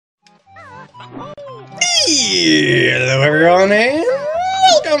Hello everyone and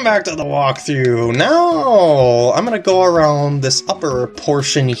welcome back to the walkthrough. Now I'm gonna go around this upper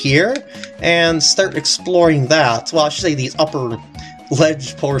portion here and start exploring that. Well, I should say these upper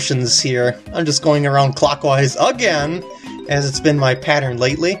ledge portions here. I'm just going around clockwise again, as it's been my pattern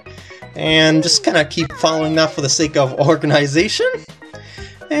lately, and just kind of keep following that for the sake of organization.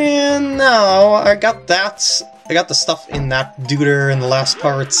 And now I got that. I got the stuff in that duder in the last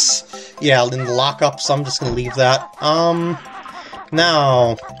parts. Yeah, in the lockup, so I'm just gonna leave that.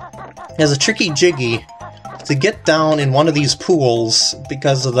 Now, there's a tricky jiggy to get down in one of these pools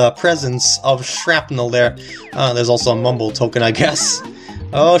because of the presence of shrapnel there. There's also a mumble token, I guess.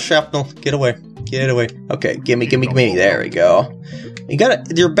 Oh, shrapnel, get away. Get away. Okay, gimme, gimme, gimme. There we go. You gotta,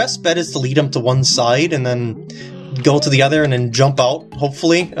 your best bet is to lead them to one side and then go to the other and then jump out,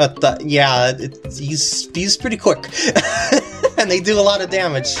 hopefully. Yeah, he's pretty quick. And they do a lot of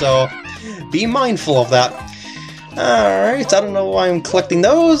damage, so be mindful of that. Alright, I don't know why I'm collecting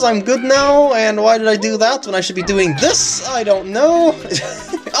those. I'm good now, and why did I do that when I should be doing this? I don't know.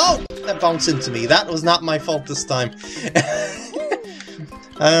 Oh, that bounced into me. That was not my fault this time.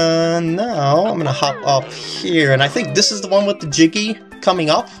 Now I'm gonna hop up here, and I think this is the one with the jiggy coming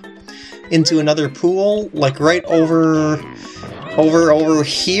up into another pool, like right over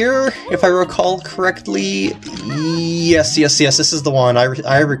here, if I recall correctly. Yes, this is the one.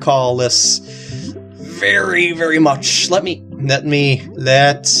 I recall this very, very much. Let me,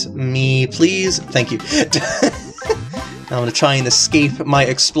 please. Thank you. Now I'm gonna try and escape my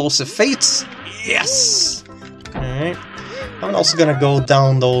explosive fates. Yes! Alright. I'm also gonna go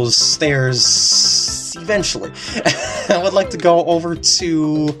down those stairs eventually. I would like to go over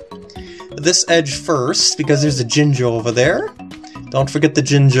to this edge first, because there's a Jinjo over there. Don't forget the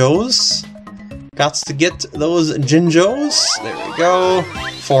Jinjos. Gots to get those Jinjos. There we go.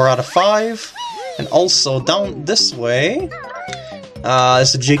 4 out of 5. And also down this way,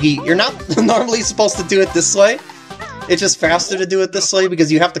 it's a jiggy. You're not normally supposed to do it this way. It's just faster to do it this way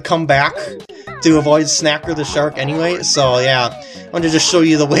because you have to come back to avoid Snacker the shark anyway. So yeah, I want to just show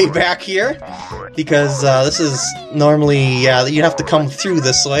you the way back here, because this is normally, yeah, you have to come through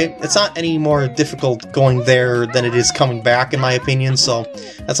this way. It's not any more difficult going there than it is coming back, in my opinion, so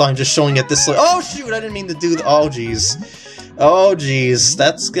that's why I'm just showing it this way. Oh shoot, I didn't mean to do that. Oh jeez. Oh jeez,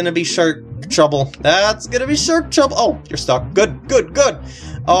 that's gonna be shark trouble. That's gonna be shark trouble. Oh, you're stuck. Good, good, good.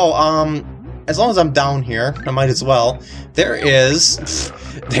 Oh, as long as I'm down here, I might as well. There is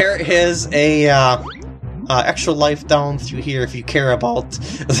a extra life down through here if you care about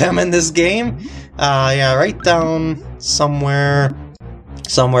them in this game. Yeah, right down somewhere.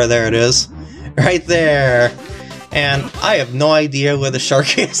 Somewhere, there it is. Right there. And I have no idea where the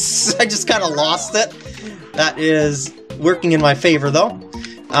shark is. I just kind of lost it. That is working in my favor, though.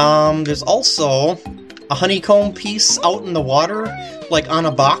 There's also a honeycomb piece out in the water, like on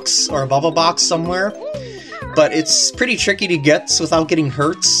a box or above a box somewhere. But it's pretty tricky to get without getting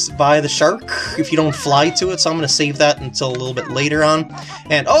hurt by the shark if you don't fly to it, so I'm going to save that until a little bit later on.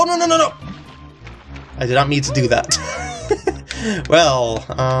 And, oh, no! I did not mean to do that. Well,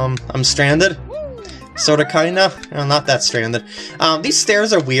 I'm stranded. Sorta, kinda. Well, not that stranded. These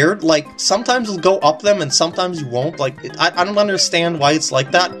stairs are weird. Like, sometimes you'll go up them and sometimes you won't. Like, I don't understand why it's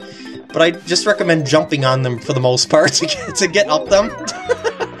like that, but I just recommend jumping on them for the most part to get up them.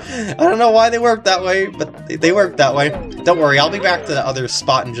 I don't know why they work that way, but they work that way. Don't worry, I'll be back to the other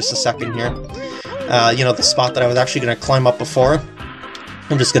spot in just a second here. You know, the spot that I was actually going to climb up before.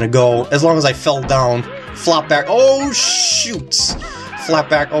 I'm just going to go, as long as I fell down, flop back. Oh, shoot! Flap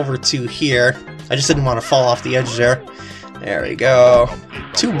back over to here. I just didn't want to fall off the edge there. There we go.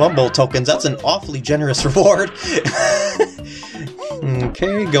 2 Mumbo tokens, that's an awfully generous reward.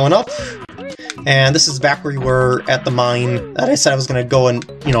 Okay, going up. And this is back where we were at the mine that I said I was going to go and,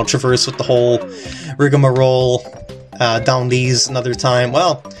 you know, traverse with the whole rigmarole down these another time.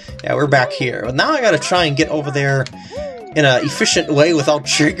 Well, yeah, we're back here. But now I got to try and get over there in an efficient way without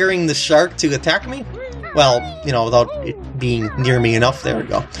triggering the shark to attack me. Well, you know, without it being near me enough. There we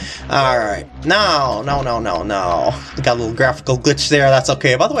go. Alright. No. Got a little graphical glitch there. That's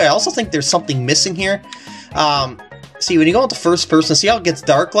okay. By the way, I also think there's something missing here. See, when you go into first person, see how it gets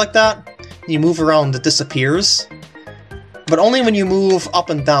dark like that? You move around, it disappears. But only when you move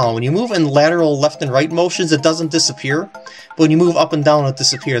up and down. When you move in lateral left and right motions, it doesn't disappear. But when you move up and down, it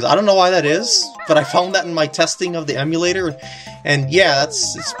disappears. I don't know why that is, but I found that in my testing of the emulator. And yeah,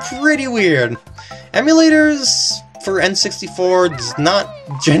 it's pretty weird. Emulators for N64 does not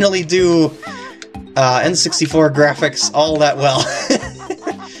generally do N64 graphics all that well.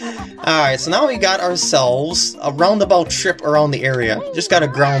 Alright, so now we got ourselves a roundabout trip around the area. Just gotta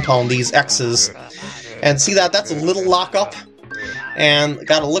ground pound these X's. And see that? That's a little lockup. And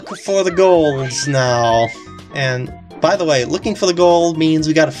gotta look for the golds now. And by the way, looking for the gold means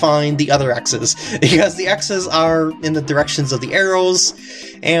we gotta find the other X's. Because the X's are in the directions of the arrows.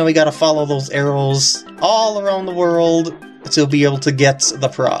 And we gotta follow those arrows all around the world to be able to get the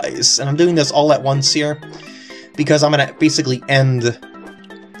prize. And I'm doing this all at once here. Because I'm gonna basically end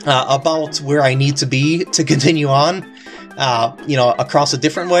about where I need to be to continue on. You know, across a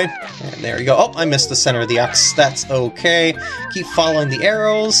different way. And there you go. Oh, I missed the center of the X. That's okay. Keep following the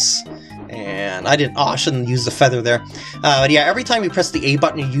arrows. And I didn't... Oh, I shouldn't use the feather there. But yeah, every time you press the A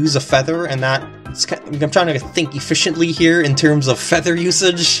button, you use a feather, and that... I'm trying to think efficiently here in terms of feather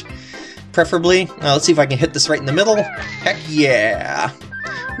usage, preferably. Let's see if I can hit this right in the middle. Heck yeah!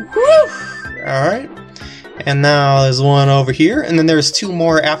 Woo! Alright. And now there's one over here, and then there's two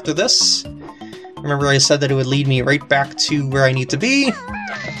more after this. Remember I said that it would lead me right back to where I need to be?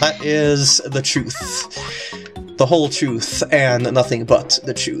 That is the truth. The whole truth, and nothing but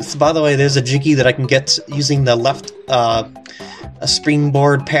the truth. By the way, there's a jiggy that I can get using the left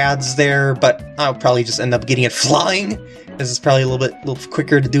springboard pads there, but I'll probably just end up getting it flying. This is probably a little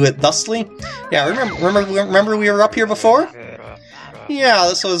quicker to do it thusly. Yeah, remember we were up here before? Yeah,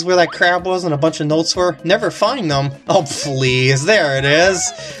 this was where that crab was and a bunch of notes were. Never find them. Oh, please. There it is.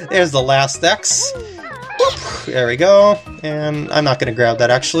 There's the last X. Whoop. There we go. And I'm not going to grab that,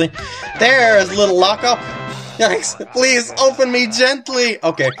 actually. There's a little lockup. Yikes. Please, open me gently.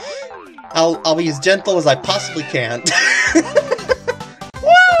 Okay. I'll be as gentle as I possibly can.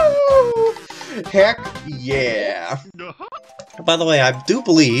 Woo! Heck yeah. By the way, I do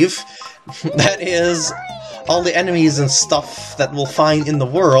believe that is all the enemies and stuff that we'll find in the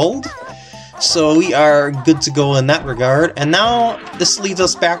world. So we are good to go in that regard. And now this leads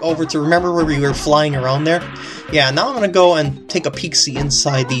us back over to remember where we were flying around there. Yeah, now I'm going to go and take a peek-see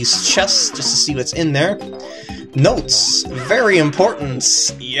inside these chests just to see what's in there. Notes. Very important.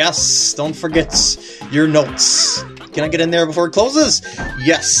 Yes, don't forget your notes. Can I get in there before it closes?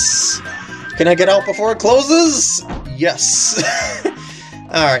 Yes. Can I get out before it closes? Yes.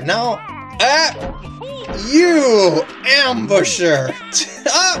 Alright, now... You! Ambusher!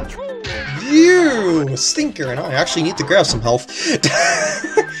 You! Stinker! And I actually need to grab some health.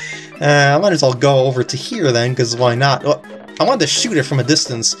 I might as well go over to here then, because why not? Oh, I wanted to shoot it from a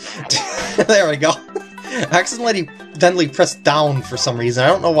distance. There we go. I accidentally pressed down for some reason. I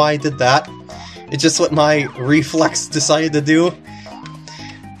don't know why I did that. It's just what my reflex decided to do.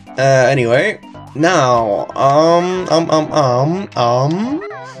 Anyway. Now,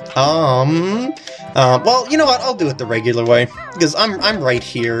 well, you know what? I'll do it the regular way, because I'm right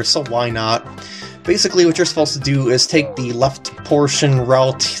here, so why not? Basically, what you're supposed to do is take the left portion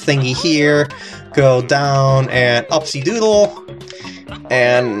route thingy here, go down and upsy-doodle,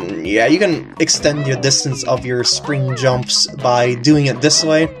 and yeah, you can extend your distance of your spring jumps by doing it this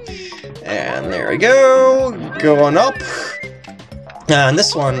way. And there we go, going up. And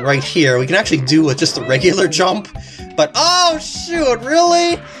this one right here, we can actually do with just a regular jump, but oh shoot,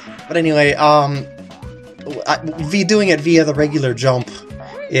 really? But anyway, doing it via the regular jump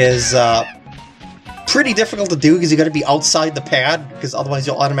is pretty difficult to do because you got to be outside the pad, because otherwise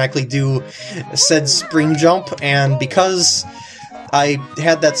you'll automatically do said spring jump. And because I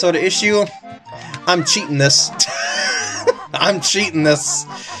had that sort of issue, I'm cheating this. I'm cheating this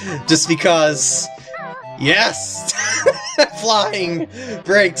just because. Yes! Flying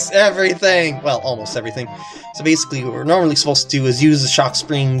breaks everything! Well, almost everything. So basically what we're normally supposed to do is use the shock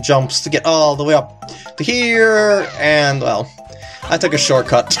spring jumps to get all the way up to here, and, well, I took a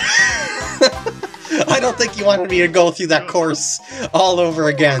shortcut. I don't think you wanted me to go through that course all over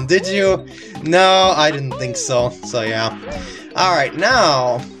again, did you? No, I didn't think so, so yeah. Alright,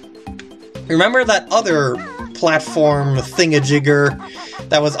 now, remember that other platform thingamajigger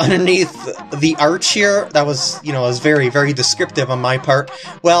that was underneath the arch here? That was, you know, was very, very descriptive on my part.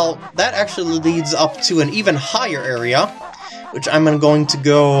 Well, that actually leads up to an even higher area, which I'm going to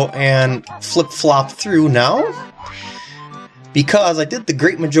go and flip-flop through now, because I did the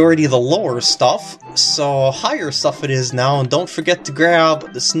great majority of the lower stuff, so higher stuff it is now. And don't forget to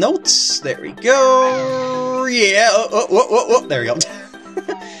grab this notes. There we go. Yeah, there we go.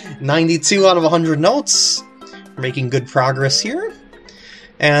 92 out of 100 notes. We're making good progress here.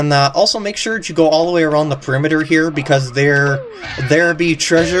 And also make sure that you go all the way around the perimeter here, because there be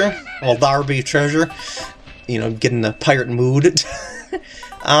treasure. Well, there be treasure. You know, get in the pirate mood.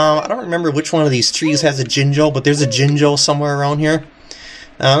 I don't remember which one of these trees has a Jinjo, but there's a Jinjo somewhere around here.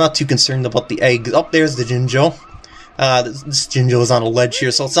 I'm not too concerned about the eggs. Oh, there's the Jinjo. This Jinjo is on a ledge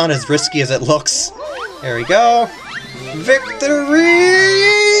here, so it's not as risky as it looks. There we go.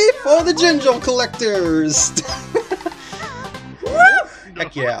 Victory for the Jinjo collectors!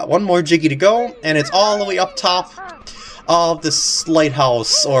 Heck yeah, one more Jiggy to go, and it's all the way up top of this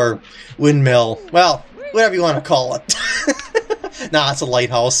lighthouse, or windmill. Well, whatever you want to call it. Nah, it's a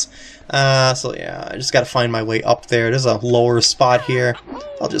lighthouse. So yeah, I just gotta find my way up there. There's a lower spot here.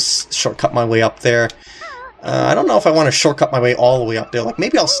 I'll just shortcut my way up there. I don't know if I want to shortcut my way all the way up there. Like,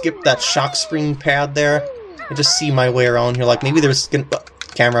 maybe I'll skip that shock spring pad there and just see my way around here. Like, maybe there's...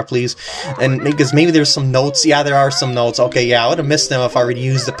 camera, please. And because maybe there's some notes. Yeah, there are some notes. Okay, yeah, I would have missed them if I would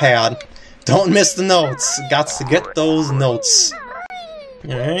use the pad. Don't miss the notes. Got to get those notes.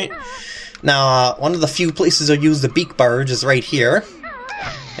 Alright. Now, one of the few places I'll use the beak barge is right here.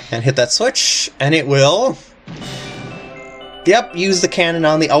 And hit that switch, and it will... Yep, use the cannon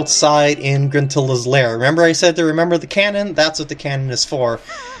on the outside in Gruntilda's lair. Remember I said to remember the cannon? That's what the cannon is for.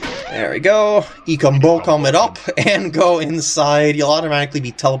 There we go. Ekombokom it up and go inside. You'll automatically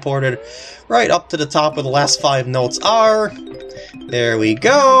be teleported right up to the top where the last 5 notes are. There we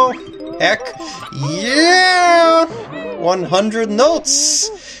go. Heck yeah! 100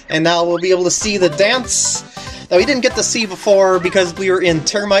 notes! And now we'll be able to see the dance that we didn't get to see before because we were in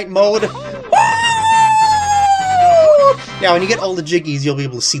termite mode. Yeah, when you get all the Jiggies, you'll be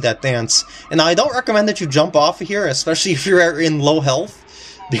able to see that dance. And I don't recommend that you jump off of here, especially if you're in low health,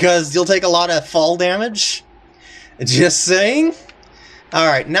 because you'll take a lot of fall damage. Just saying.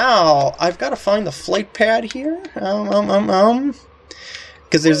 Alright, now, I've got to find the flight pad here.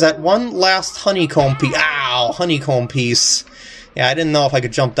 Because there's that one last honeycomb piece. Ow! Honeycomb piece. Yeah, I didn't know if I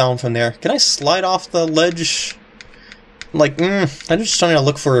could jump down from there. Can I slide off the ledge? Like, I'm just trying to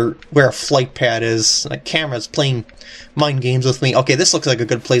look for where a flight pad is. The camera's playing mind games with me. Okay, this looks like a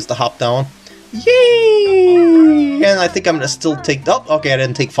good place to hop down. Yay! And I think I'm gonna still take... Oh, okay, I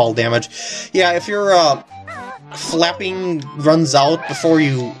didn't take fall damage. Yeah, if your flapping runs out before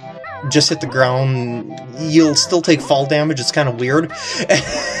you just hit the ground, you'll still take fall damage. It's kind of weird.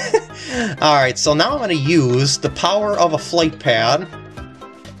 Alright, so now I'm gonna use the power of a flight pad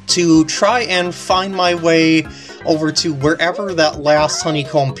to try and find my way over to wherever that last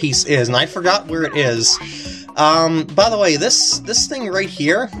honeycomb piece is, and I forgot where it is. By the way, this thing right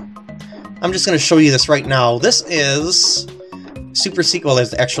here, I'm just going to show you this right now. This is super secret. Well,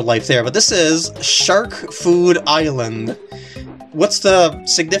 there's the extra life there, but this is Shark Food Island. What's the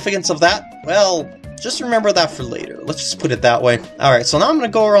significance of that? Well, just remember that for later. Let's just put it that way. Alright, so now I'm going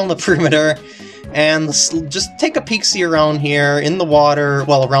to go around the perimeter and just take a peek-see around here, in the water,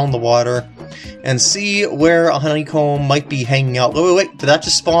 well, around the water, and see where a honeycomb might be hanging out. Wait, did that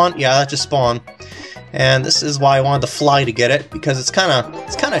just spawn? Yeah, that just spawned. And this is why I wanted to fly to get it, because it's kind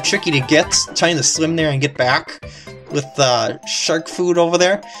of tricky to get, trying to swim there and get back with shark food over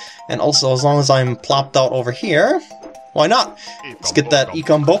there. And also, as long as I'm plopped out over here, why not? Let's get that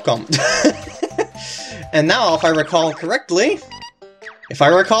Ekombokom. And now, if I recall correctly,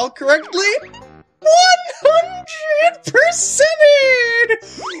 100%!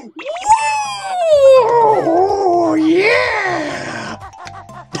 Whoa! Yeah!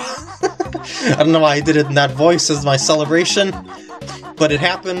 I don't know why I did it in that voice as my celebration, but it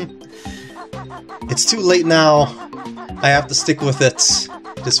happened. It's too late now. I have to stick with it.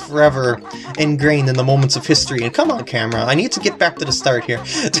 It's forever ingrained in the moments of history. And come on, camera, I need to get back to the start here.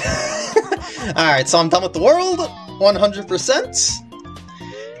 Alright, so I'm done with the world, 100%.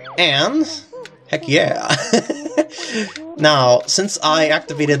 And... heck yeah. Now, since I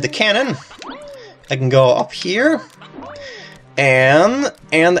activated the cannon, I can go up here, and...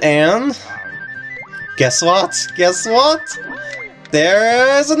 Guess what?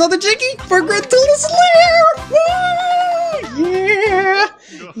 There's another Jiggy for Gruntilda's lair! Woo! Yeah!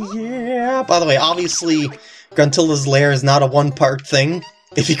 Yeah! By the way, obviously, Gruntilda's lair is not a one-part thing,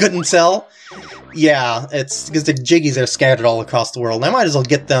 if you couldn't tell. Yeah, it's because the Jiggies are scattered all across the world. I might as well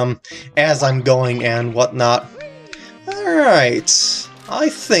get them as I'm going and whatnot. Alright, I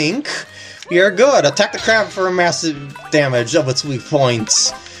think we are good. Attack the crab for a massive damage of its weak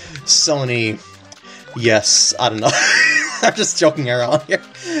points. Sony. Yes, I don't know. I'm just joking around here.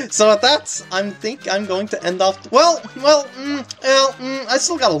 So with that, I think I'm going to end off... I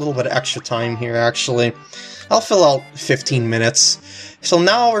still got a little bit of extra time here, actually. I'll fill out 15 minutes. So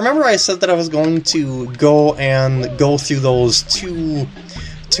now, remember I said that I was going to go through those two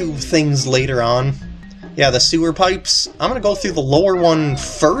things later on? Yeah, the sewer pipes. I'm gonna go through the lower one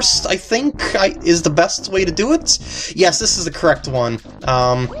first, I think, is the best way to do it. Yes, this is the correct one,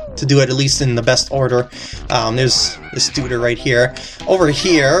 to do it at least in the best order. There's this dude right here. Over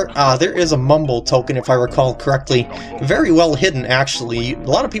here, there is a mumble token, if I recall correctly. Very well hidden, actually. A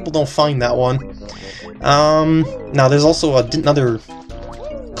lot of people don't find that one. Now, there's also another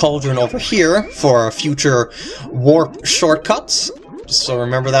cauldron over here for a future warp shortcut. Just so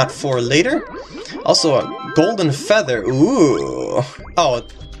remember that for later. Also, a golden feather. Ooh. Oh,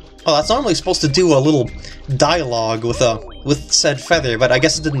 that's normally supposed to do a little dialogue with said feather, but I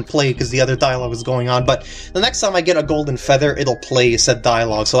guess it didn't play because the other dialogue was going on. But the next time I get a golden feather, it'll play said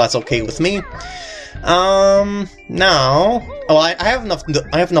dialogue, so that's okay with me. Now, I have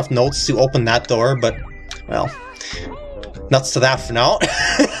enough notes to open that door, but well, nuts to that for now.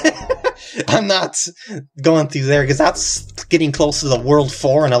 I'm not going through there because that's getting close to the World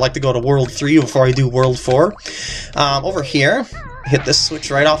 4, and I like to go to World 3 before I do World 4. Over here, hit this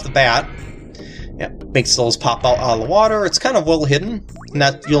switch right off the bat. Yeah, makes those pop out of the water. It's kind of well hidden, and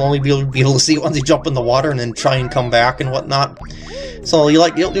that you'll only be able to see it once you jump in the water and then try and come back and whatnot. So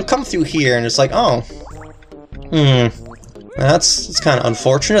you'll come through here, and it's like, oh, that's kind of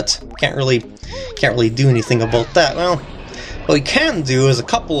unfortunate. Can't really do anything about that. Well, what we can do is a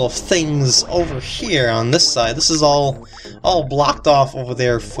couple of things over here on this side. This is all blocked off over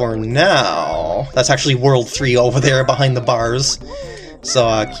there for now. That's actually World 3 over there behind the bars.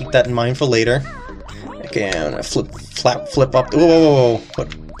 So keep that in mind for later. Okay, I'm gonna flip up. Whoa!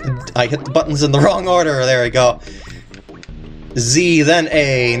 What? I hit the buttons in the wrong order. There we go. Z, then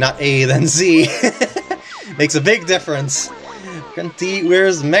A, not A, then Z. Makes a big difference. Grunty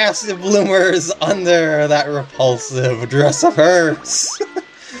wears massive bloomers under that repulsive dress of hers.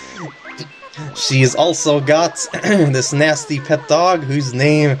 She's also got this nasty pet dog whose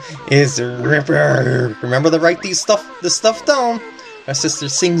name is Ripper. Remember to write this stuff down. My sister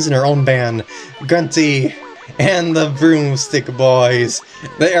sings in her own band, Grunty and the Broomstick Boys.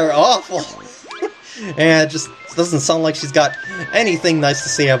 They are awful. And it just doesn't sound like she's got anything nice to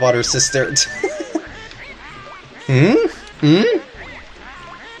say about her sister.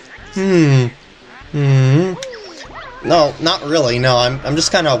 No, not really. No, I'm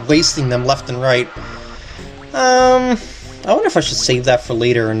just kind of wasting them left and right. I wonder if I should save that for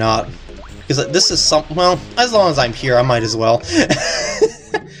later or not. Because this is well, as long as I'm here, I might as well.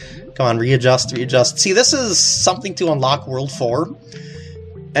 Come on, readjust. See, this is something to unlock World 4.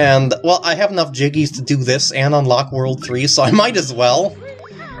 And, well, I have enough jiggies to do this and unlock World 3, so I might as well.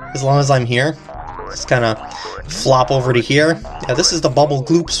 As long as I'm here. Just kind of flop over to here. Yeah, this is the Bubble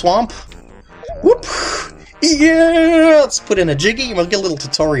Gloop Swamp. Whoop! Yeah! Let's put in a jiggy. We'll get a little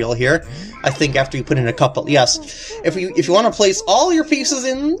tutorial here. I think after you put in a couple. Yes. If you want to place all your pieces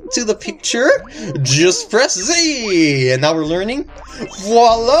into the picture, just press Z! And now we're learning.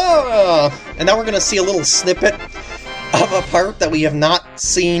 Voila! And now we're going to see a little snippet of a part that we have not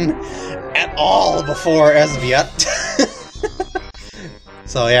seen at all before as of yet.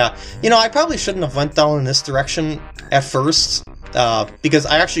 So yeah. You know, I probably shouldn't have went down in this direction at first. Because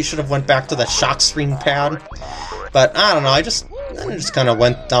I actually should have went back to the shock screen pad, but I don't know. I just kind of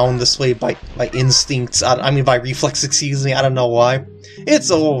went down this way by instinct. I mean, by reflex. Excuse me. I don't know why.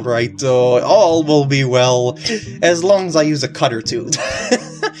 It's all right though. All will be well as long as I use a cut or two.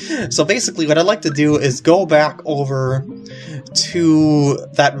 So basically, what I'd like to do is go back over to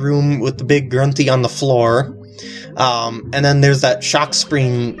that room with the big grunty on the floor. And then there's that shock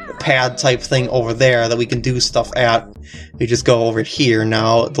spring pad type thing over there that we can do stuff at. We just go over here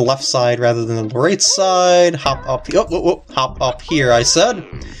now, the left side rather than the right side. Hop up, hop up here, I said.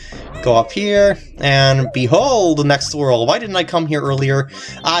 Go up here, and behold the next world. Why didn't I come here earlier?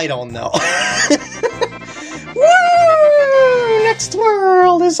 I don't know. Woo! Next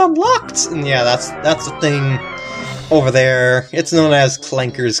world is unlocked! And yeah, that's the thing over there. It's known as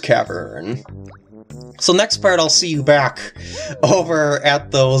Clanker's Cavern. So next part, I'll see you back over at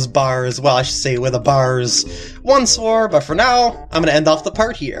those bars. Well, I should say where the bars once were, but for now, I'm going to end off the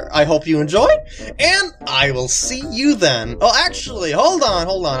part here. I hope you enjoyed, and I will see you then. Oh, actually, hold on.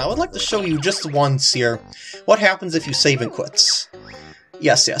 I would like to show you just once here what happens if you save and quits.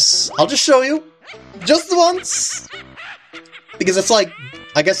 Yes, I'll just show you just once, because it's like,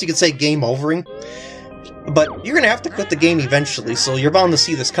 I guess you could say game overing, but you're going to have to quit the game eventually, so you're bound to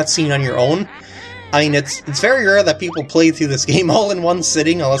see this cutscene on your own. I mean, it's very rare that people play through this game all in one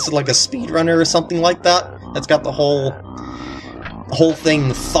sitting, unless it's like a speedrunner or something like that. That's got the whole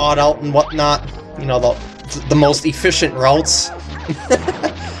thing thought out and whatnot. You know, the most efficient routes.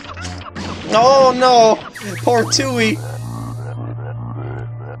 Oh no! Poor Tui!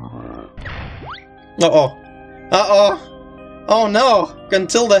 Uh-oh. Oh no!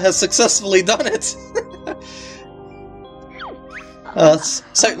 Gruntilda has successfully done it! That's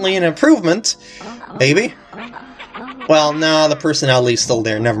certainly an improvement, baby. Well, no, the personality's still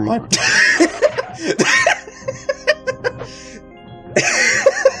there, never mind.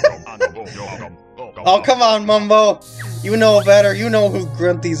 Oh, come on, Mumbo! You know better. You know who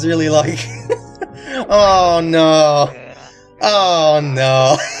Grunty's really like. Oh no. Oh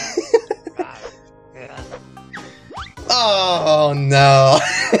no. Oh no.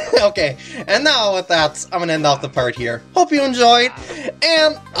 Okay, and now with that, I'm gonna end off the part here. Hope you enjoyed,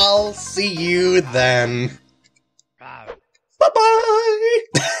 and I'll see you then.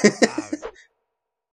 Bye-bye!